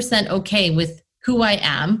 100% okay with who I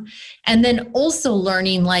am. And then also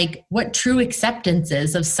learning like what true acceptance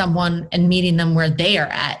is of someone and meeting them where they are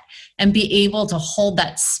at, and be able to hold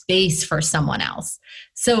that space for someone else.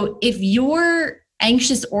 So if you're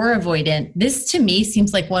anxious or avoidant, this to me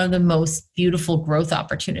seems like one of the most beautiful growth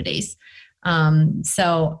opportunities.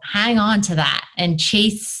 So hang on to that and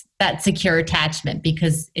chase that secure attachment,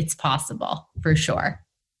 because it's possible for sure.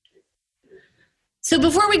 So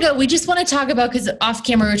before we go, we just want to talk about, because off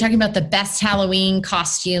camera, we were talking about the best Halloween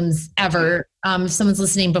costumes ever. If someone's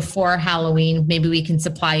listening before Halloween, maybe we can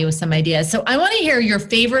supply you with some ideas. So I want to hear your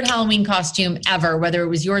favorite Halloween costume ever, whether it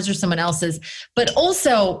was yours or someone else's. But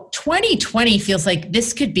also 2020 feels like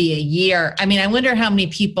this could be a year. I mean, I wonder how many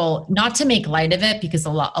people, not to make light of it, because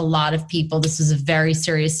a lot of people, this is a very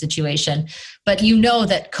serious situation, but you know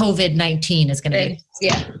that COVID-19 is going to be.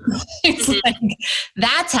 Yeah. It's like,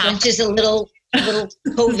 that's how. Just a little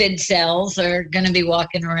COVID cells are going to be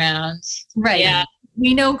walking around. Right. Yeah.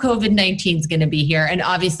 We know COVID-19 is going to be here, and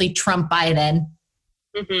obviously Trump Biden.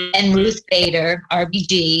 Mm-hmm. And Ruth Bader,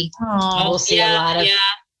 RBG. Oh, we'll see a lot of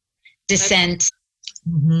dissent.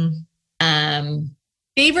 Mm-hmm.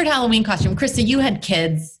 Favorite Halloween costume? Krista, you had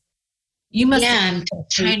kids. You must I'm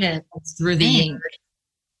trying to through the year.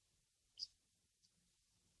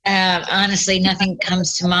 Honestly, nothing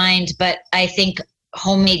comes to mind, but I think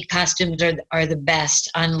homemade costumes are the best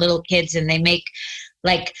on little kids, and they make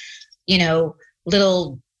like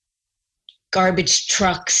little garbage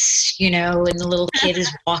trucks, and the little kid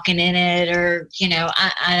is walking in it, or,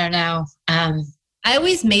 I don't know. I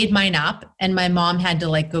always made mine up, and my mom had to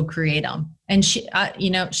like go create them. And she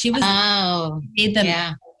made them.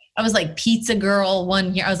 Yeah. I was like pizza girl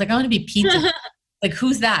one year. I was like, I want to be pizza. Like,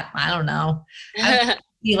 who's that? I don't know. I would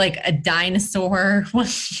be like a dinosaur one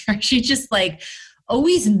year. She just like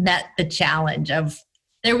always met the challenge of,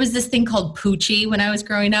 there was this thing called Poochie when I was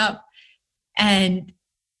growing up. And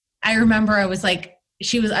I remember I was like,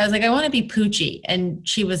 I want to be Poochie. And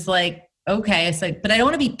she was like, okay. It's like, but I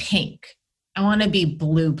don't want to be pink. I want to be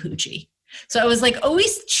blue Poochie. So I was like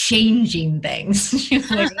always changing things. She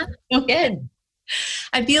was like, good.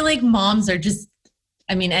 I feel like moms are just,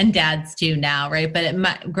 and dads too now, right?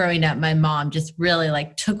 But growing up, my mom just really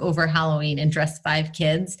like took over Halloween and dressed 5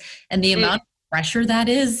 kids. And the amount of pressure that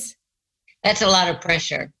is. That's a lot of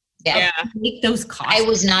pressure. Yeah. Make those costumes. I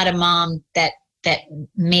was not a mom that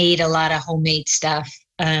made a lot of homemade stuff.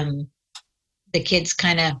 The kids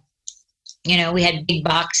kind of, we had big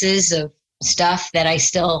boxes of stuff that I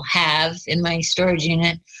still have in my storage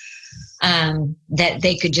unit that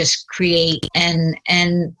they could just create. And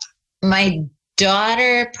my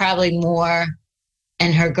daughter probably more,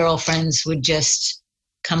 and her girlfriends would just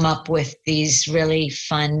come up with these really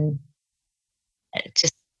fun,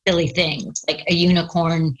 just silly things, like a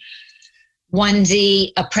unicorn onesie,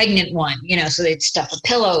 a pregnant one, so they'd stuff a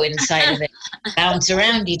pillow inside of it, bounce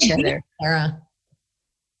around each other.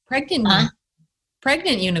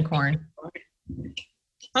 Pregnant unicorn.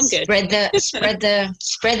 I'm good. Spread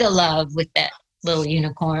the love with that little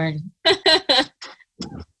unicorn.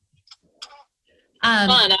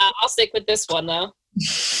 Fun. I'll stick with this one though.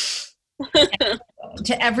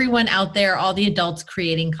 To everyone out there, all the adults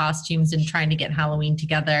creating costumes and trying to get Halloween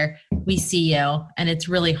together, we see you, and it's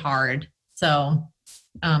really hard. So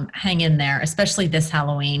hang in there, especially this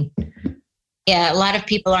Halloween. Yeah, a lot of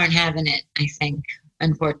people aren't having it, I think,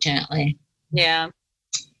 unfortunately. Yeah.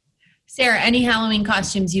 Sarah, any Halloween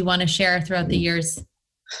costumes you want to share throughout the years?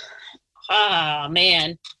 Oh,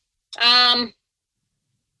 man.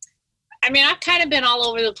 I've kind of been all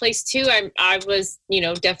over the place too. I was,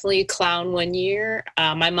 definitely a clown one year.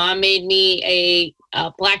 My mom made me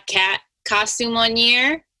a black cat costume one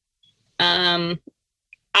year. I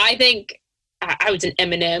think I was an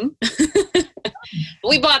M&M.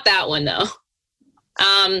 We bought that one though.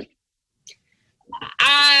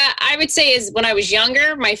 I would say is when I was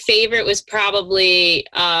younger, my favorite was probably,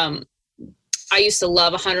 I used to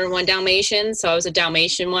love 101 Dalmatians. So I was a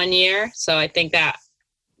Dalmatian one year. So I think that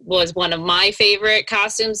was one of my favorite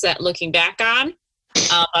costumes that looking back on.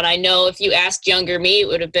 But I know if you asked younger me, it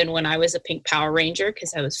would have been when I was a pink Power Ranger,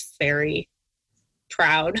 because I was very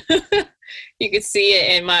proud. You could see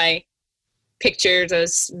it in my pictures. I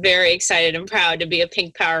was very excited and proud to be a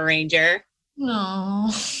pink Power Ranger.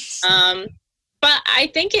 Aww. But I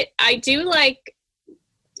think I do like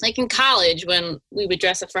in college when we would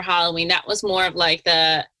dress up for Halloween, that was more of like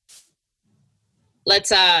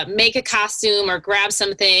let's make a costume or grab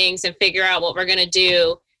some things and figure out what we're going to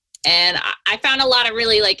do. And I found a lot of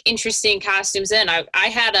really like interesting costumes in. I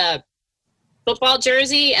had a football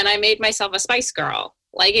jersey and I made myself a Spice Girl.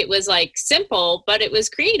 Like it was like simple, but it was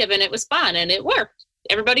creative and it was fun and it worked.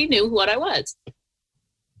 Everybody knew what I was.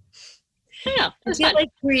 Yeah, I feel like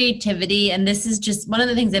creativity, and this is just one of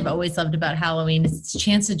the things I've always loved about Halloween, is it's a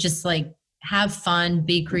chance to just like have fun,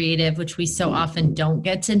 be creative, which we so often don't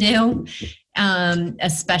get to do,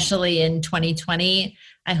 especially in 2020.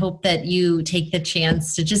 I hope that you take the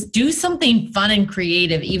chance to just do something fun and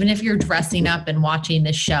creative, even if you're dressing up and watching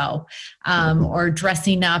the show, or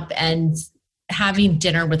dressing up and having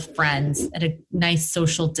dinner with friends at a nice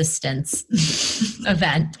social distance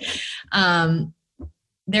event.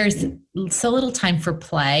 There's so little time for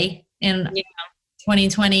play in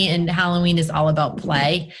 2020, and Halloween is all about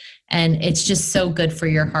play. And it's just so good for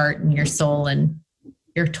your heart and your soul and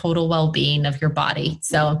your total well-being of your body.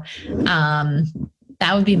 So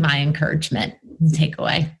that would be my encouragement and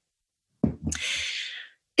takeaway.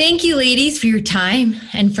 Thank you, ladies, for your time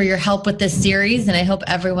and for your help with this series. And I hope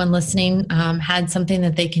everyone listening had something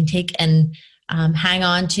that they can take and hang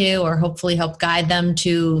on to, or hopefully help guide them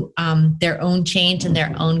to their own change and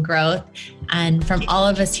their own growth. And from all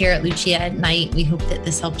of us here at Lucia at Night, we hope that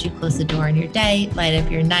this helped you close the door on your day, light up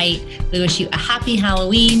your night. We wish you a happy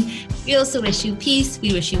Halloween. We also wish you peace.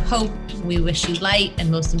 We wish you hope. We wish you light. And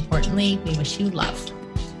most importantly, we wish you love.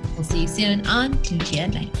 We'll see you soon on Lucia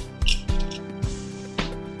at Night.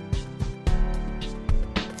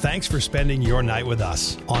 Thanks for spending your night with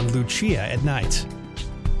us on Lucia at Night.